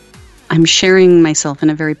I'm sharing myself in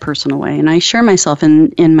a very personal way, and I share myself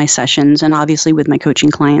in my sessions and obviously with my coaching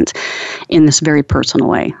clients in this very personal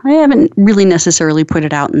way. I haven't really necessarily put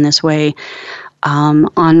it out in this way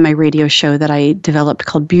on my radio show that I developed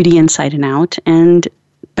called Beauty Inside and Out,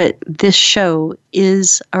 but this show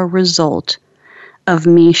is a result of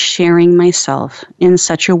me sharing myself in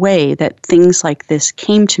such a way that things like this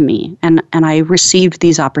came to me, and I received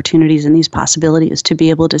these opportunities and these possibilities to be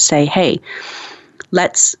able to say, hey,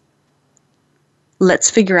 let's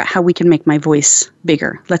figure out how we can make my voice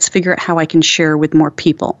bigger. Let's figure out how I can share with more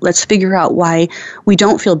people. Let's figure out why we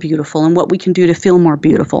don't feel beautiful and what we can do to feel more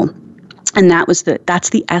beautiful. And that's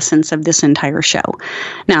the essence of this entire show.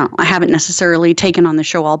 Now, I haven't necessarily taken on the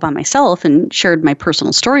show all by myself and shared my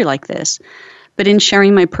personal story like this. But in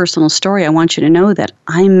sharing my personal story, I want you to know that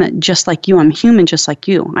I'm just like you. I'm human just like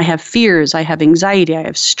you. I have fears. I have anxiety. I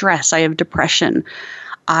have stress. I have depression.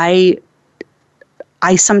 I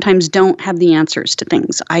sometimes don't have the answers to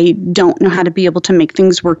things. I don't know how to be able to make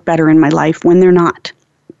things work better in my life when they're not.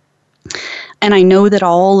 And I know that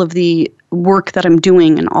all of the work that I'm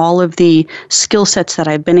doing and all of the skill sets that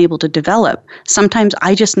I've been able to develop, sometimes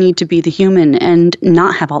I just need to be the human and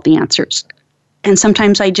not have all the answers. And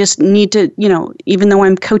sometimes I just need to, even though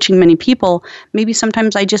I'm coaching many people, maybe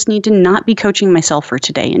sometimes I just need to not be coaching myself for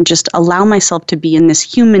today and just allow myself to be in this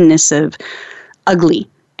humanness of ugly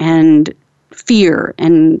and fear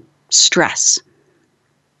and stress.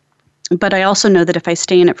 But I also know that if I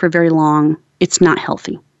stay in it for very long, it's not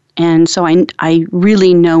healthy. And so I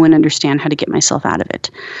really know and understand how to get myself out of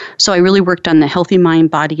it. So I really worked on the healthy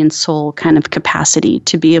mind, body, and soul kind of capacity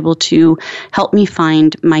to be able to help me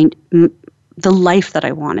find the life that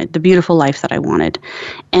I wanted, the beautiful life that I wanted.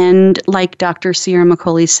 And like Dr. Sierra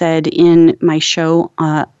McCauley said in my show,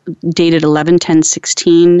 dated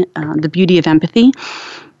 11/10/16, The Beauty of Empathy,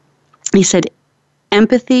 he said,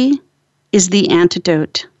 empathy is the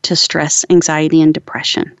antidote to stress, anxiety, and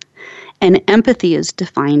depression. And empathy is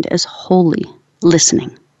defined as wholly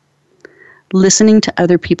listening to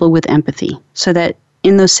other people with empathy, so that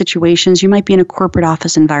in those situations, you might be in a corporate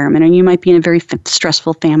office environment, or you might be in a very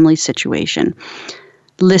stressful family situation.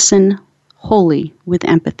 Listen wholly with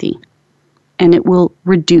empathy, and it will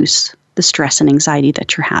reduce the stress and anxiety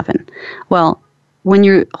that you're having. Well, when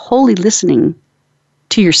you're wholly listening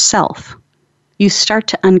to yourself, you start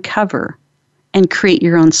to uncover and create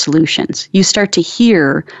your own solutions. You start to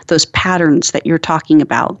hear those patterns that you're talking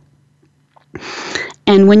about.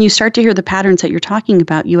 And when you start to hear the patterns that you're talking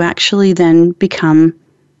about, you actually then become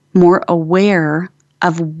more aware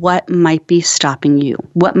of what might be stopping you,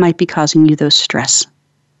 what might be causing you those stress,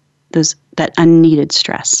 that unneeded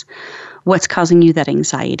stress, what's causing you that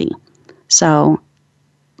anxiety. So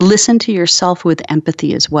listen to yourself with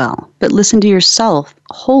empathy as well, but listen to yourself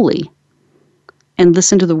wholly. And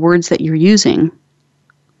listen to the words that you're using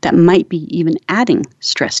that might be even adding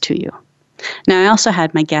stress to you. Now, I also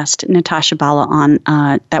had my guest, Natasha Bala, on.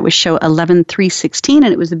 That was show 11/3/16,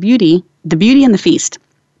 and it was the beauty and the feast.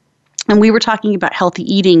 And we were talking about healthy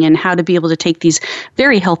eating and how to be able to take these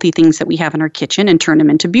very healthy things that we have in our kitchen and turn them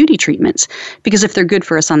into beauty treatments. Because if they're good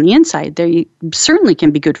for us on the inside, they certainly can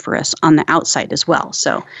be good for us on the outside as well.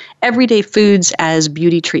 So everyday foods as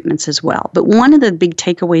beauty treatments as well. But one of the big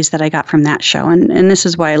takeaways that I got from that show, and this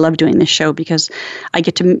is why I love doing this show, because I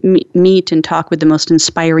get to meet and talk with the most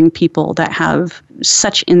inspiring people that have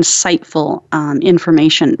such insightful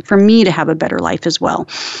information for me to have a better life as well.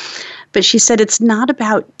 But she said it's not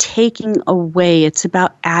about taking away, it's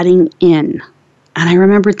about adding in. And I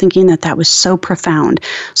remember thinking that was so profound.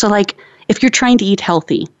 So like if you're trying to eat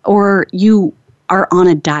healthy or you are on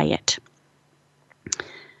a diet,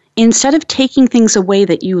 instead of taking things away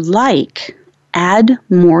that you like, add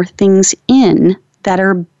more things in that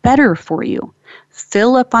are better for you.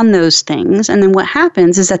 Fill up on those things, and then what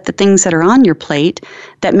happens is that the things that are on your plate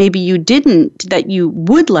that maybe that you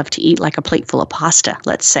would love to eat, like a plate full of pasta,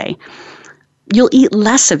 let's say, you'll eat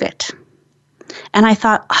less of it. And I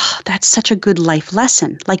thought, oh, that's such a good life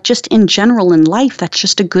lesson. Like just in general in life, that's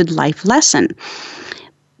just a good life lesson.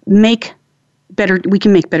 We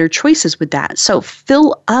can make better choices with that. So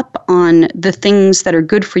fill up on the things that are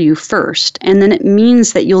good for you first, and then it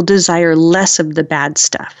means that you'll desire less of the bad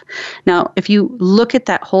stuff. Now, if you look at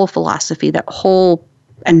that whole philosophy, that whole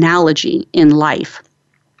analogy in life,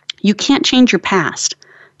 you can't change your past.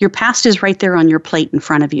 Your past is right there on your plate in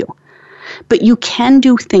front of you. But you can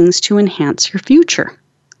do things to enhance your future.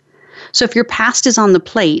 So if your past is on the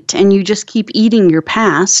plate and you just keep eating your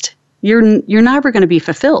past, you're never going to be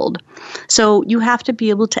fulfilled. So you have to be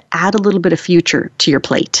able to add a little bit of future to your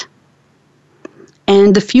plate.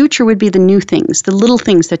 And the future would be the new things, the little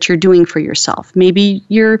things that you're doing for yourself. Maybe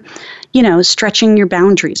you're, stretching your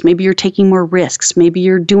boundaries. Maybe you're taking more risks. Maybe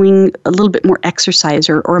you're doing a little bit more exercise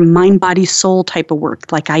or mind, body, soul type of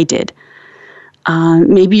work like I did.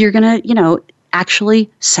 Maybe you're going to, actually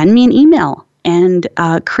send me an email and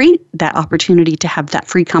create that opportunity to have that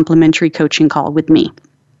free complimentary coaching call with me.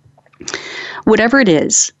 Whatever it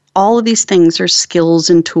is, all of these things are skills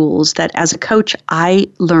and tools that as a coach, I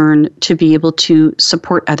learn to be able to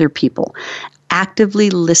support other people. Actively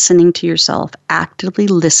listening to yourself, actively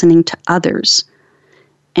listening to others,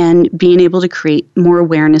 and being able to create more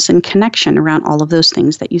awareness and connection around all of those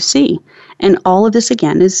things that you see. And all of this,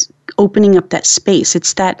 again, is opening up that space.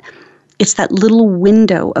 It's that little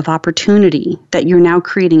window of opportunity that you're now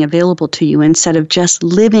creating available to you instead of just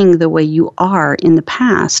living the way you are in the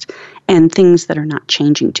past and things that are not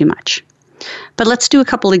changing too much. But let's do a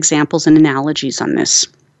couple examples and analogies on this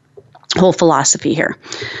whole philosophy here.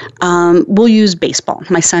 We'll use baseball.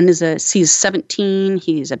 My son he's 17.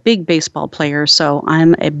 He's a big baseball player, so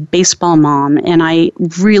I'm a baseball mom, and I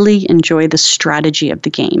really enjoy the strategy of the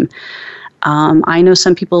game. I know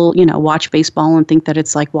some people, watch baseball and think that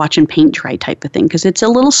it's like watching paint dry type of thing because it's a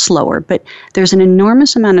little slower, but there's an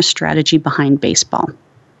enormous amount of strategy behind baseball.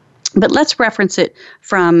 But let's reference it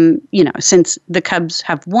from, since the Cubs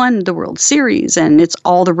have won the World Series and it's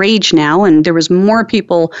all the rage now, and there was more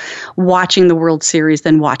people watching the World Series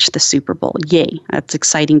than watched the Super Bowl. Yay, that's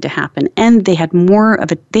exciting to happen. And they had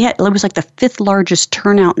it was like the 5th largest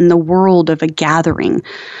turnout in the world of a gathering,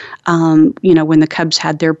 when the Cubs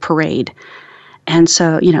had their parade. And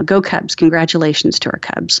so, go Cubs, congratulations to our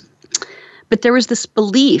Cubs. But there was this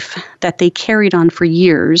belief that they carried on for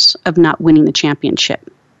years of not winning the championship.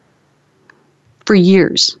 For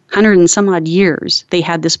years, 100 and some odd years, they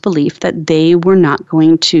had this belief that they were not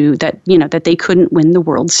going to, that they couldn't win the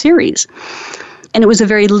World Series. And it was a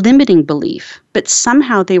very limiting belief, but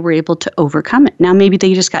somehow they were able to overcome it. Now, maybe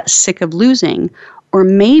they just got sick of losing, or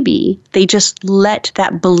maybe they just let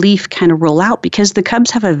that belief kind of roll out because the Cubs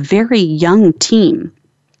have a very young team.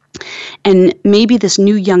 And maybe this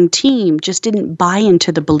new young team just didn't buy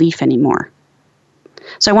into the belief anymore.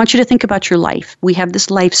 So I want you to think about your life. We have this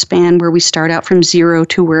lifespan where we start out from 0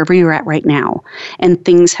 to wherever you're at right now, and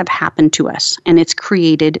things have happened to us, and it's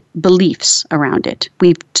created beliefs around it.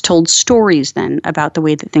 We've told stories then about the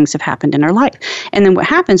way that things have happened in our life. And then what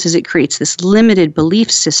happens is it creates this limited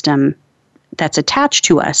belief system that's attached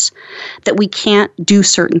to us that we can't do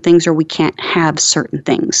certain things or we can't have certain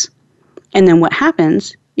things. And then what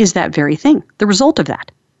happens is that very thing, the result of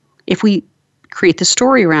that. If we create the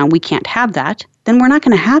story around we can't have that, then we're not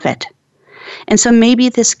going to have it. And so maybe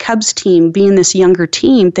this Cubs team, being this younger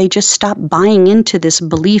team, they just stopped buying into this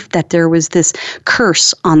belief that there was this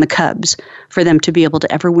curse on the Cubs for them to be able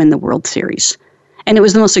to ever win the World Series. And it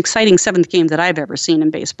was the most exciting 7th game that I've ever seen in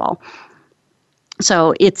baseball.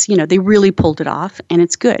 So it's, they really pulled it off, and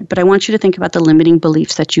it's good. But I want you to think about the limiting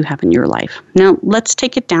beliefs that you have in your life. Now, let's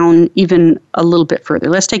take it down even a little bit further.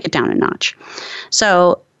 Let's take it down a notch.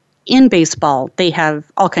 So in baseball, they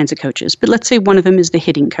have all kinds of coaches, but let's say one of them is the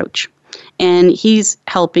hitting coach, and he's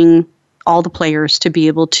helping all the players to be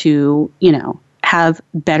able to, have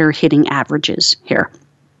better hitting averages here.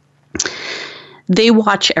 They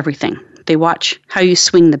watch everything. They watch how you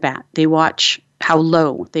swing the bat. They watch how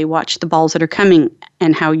low. They watch the balls that are coming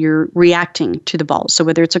and how you're reacting to the balls. So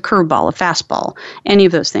whether it's a curveball, a fastball, any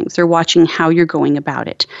of those things, they're watching how you're going about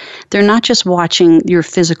it. They're not just watching your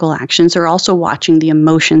physical actions, they're also watching the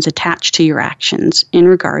emotions attached to your actions in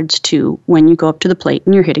regards to when you go up to the plate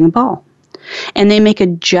and you're hitting a ball. And they make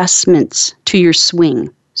adjustments to your swing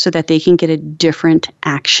so that they can get a different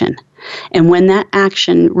action. And when that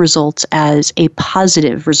action results as a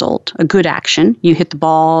positive result, a good action, you hit the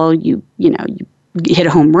ball, you hit a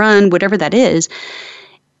home run, whatever that is,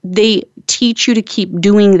 they teach you to keep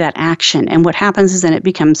doing that action. And what happens is then it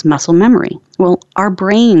becomes muscle memory. Well, our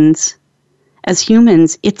brains as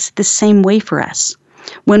humans, it's the same way for us.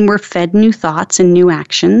 When we're fed new thoughts and new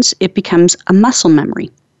actions, it becomes a muscle memory.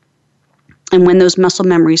 And when those muscle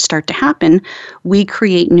memories start to happen, we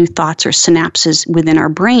create new thoughts or synapses within our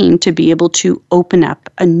brain to be able to open up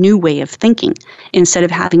a new way of thinking instead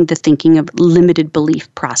of having the thinking of limited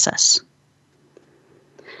belief process.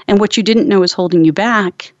 And what you didn't know is holding you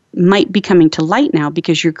back might be coming to light now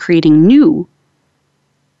because you're creating new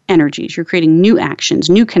energies, you're creating new actions,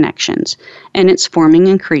 new connections, and it's forming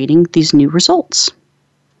and creating these new results.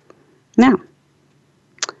 Now,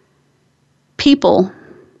 people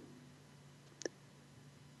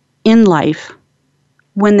in life,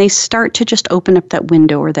 when they start to just open up that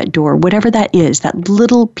window or that door, whatever that is, that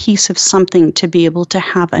little piece of something to be able to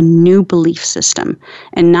have a new belief system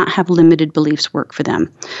and not have limited beliefs work for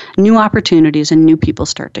them, new opportunities and new people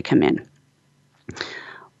start to come in.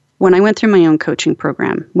 When I went through my own coaching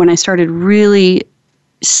program, when I started really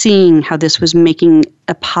seeing how this was making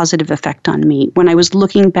a positive effect on me, when I was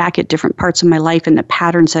looking back at different parts of my life and the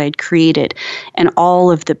patterns that I'd created and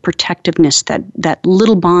all of the protectiveness that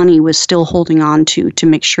little Bonnie was still holding on to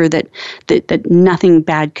make sure that nothing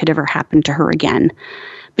bad could ever happen to her again.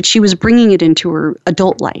 But she was bringing it into her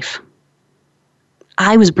adult life.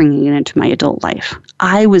 I was bringing it into my adult life.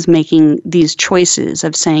 I was making these choices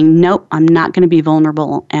of saying, nope, I'm not going to be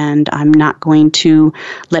vulnerable and I'm not going to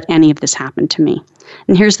let any of this happen to me.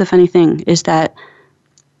 And here's the funny thing is that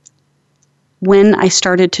when I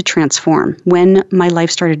started to transform, when my life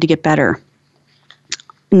started to get better,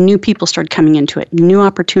 new people started coming into it, new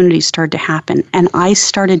opportunities started to happen, and I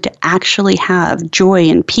started to actually have joy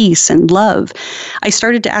and peace and love. I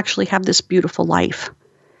started to actually have this beautiful life.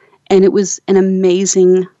 And it was an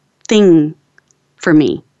amazing thing for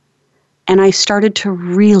me. And I started to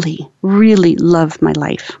really, really love my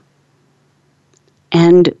life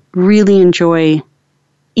and really enjoy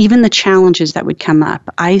even the challenges that would come up.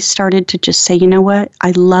 I started to just say, you know what?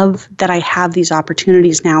 I love that I have these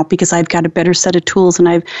opportunities now because I've got a better set of tools and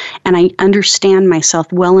I understand myself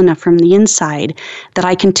well enough from the inside that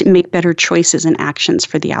I can make better choices and actions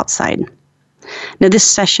for the outside. Now, this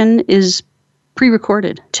session is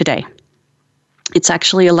pre-recorded today. It's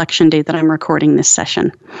actually election day that I'm recording this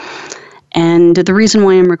session. And the reason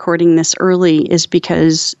why I'm recording this early is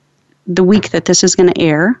because the week that this is going to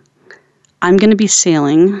air, I'm going to be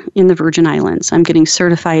sailing in the Virgin Islands. I'm getting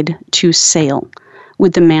certified to sail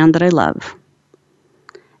with the man that I love.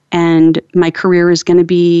 And my career is going to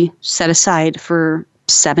be set aside for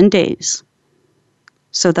 7 days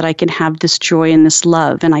so that I can have this joy and this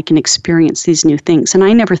love and I can experience these new things. And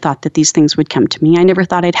I never thought that these things would come to me. I never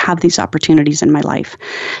thought I'd have these opportunities in my life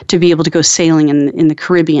to be able to go sailing in the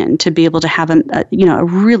Caribbean, to be able to have a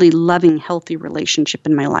really loving, healthy relationship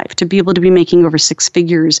in my life, to be able to be making over 6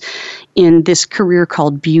 figures in this career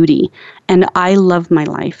called beauty. And I love my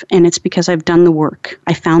life, and it's because I've done the work.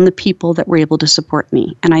 I found the people that were able to support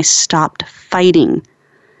me, and I stopped fighting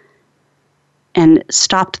and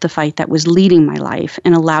stopped the fight that was leading my life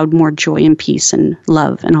and allowed more joy and peace and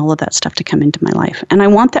love and all of that stuff to come into my life. And I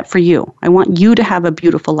want that for you. I want you to have a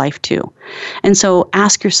beautiful life too. And so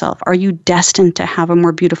ask yourself, are you destined to have a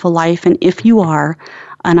more beautiful life? And if you are,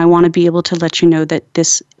 and I want to be able to let you know that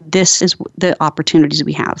this is the opportunities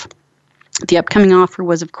we have. The upcoming offer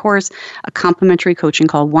was, of course, a complimentary coaching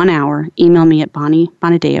call, 1 hour. Email me at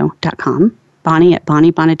BonnieBonadeo.com.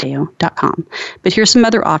 Bonnie@BonnieBonadeo.com. But here's some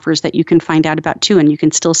other offers that you can find out about too, and you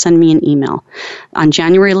can still send me an email. On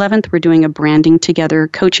January 11th, we're doing a Branding Together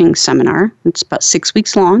coaching seminar. It's about 6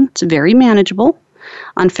 weeks long. It's very manageable.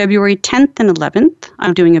 On February 10th and 11th,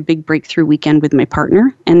 I'm doing a big breakthrough weekend with my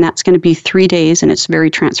partner, and that's going to be 3 days, and it's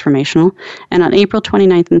very transformational. And on April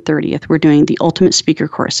 29th and 30th, we're doing the Ultimate Speaker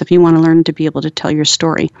Course if you want to learn to be able to tell your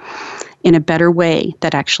story in a better way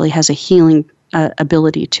that actually has a healing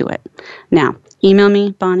ability to it. Now, email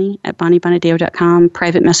me, Bonnie@BonnieBonadeo.com,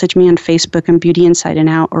 private message me on Facebook and Beauty Inside and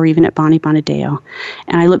Out, or even at Bonnie Bonadeo.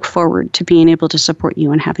 And I look forward to being able to support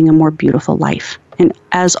you and having a more beautiful life. And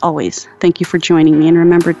as always, thank you for joining me, and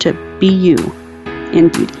remember to be you in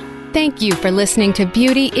beauty. Thank you for listening to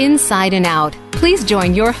Beauty Inside and Out. Please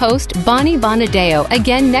join your host, Bonnie Bonadeo,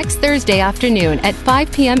 again next Thursday afternoon at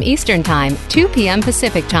 5 p.m. Eastern Time, 2 p.m.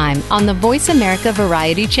 Pacific Time on the Voice America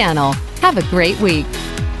Variety Channel. Have a great week.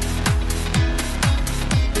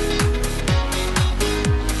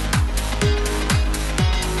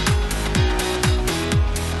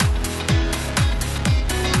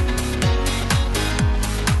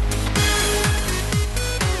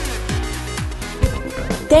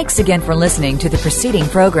 Thanks again for listening to the preceding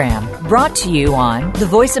program, brought to you on the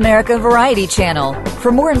Voice America Variety Channel. For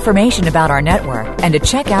more information about our network and to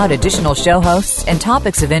check out additional show hosts and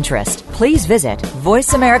topics of interest, please visit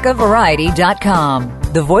voiceamericavariety.com.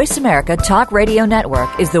 The Voice America Talk Radio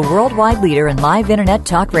Network is the worldwide leader in live Internet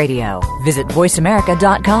talk radio. Visit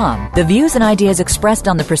voiceamerica.com. The views and ideas expressed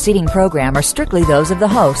on the preceding program are strictly those of the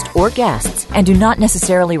host or guests and do not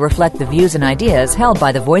necessarily reflect the views and ideas held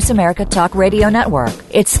by the Voice America Talk Radio Network,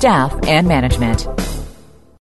 its staff, and management.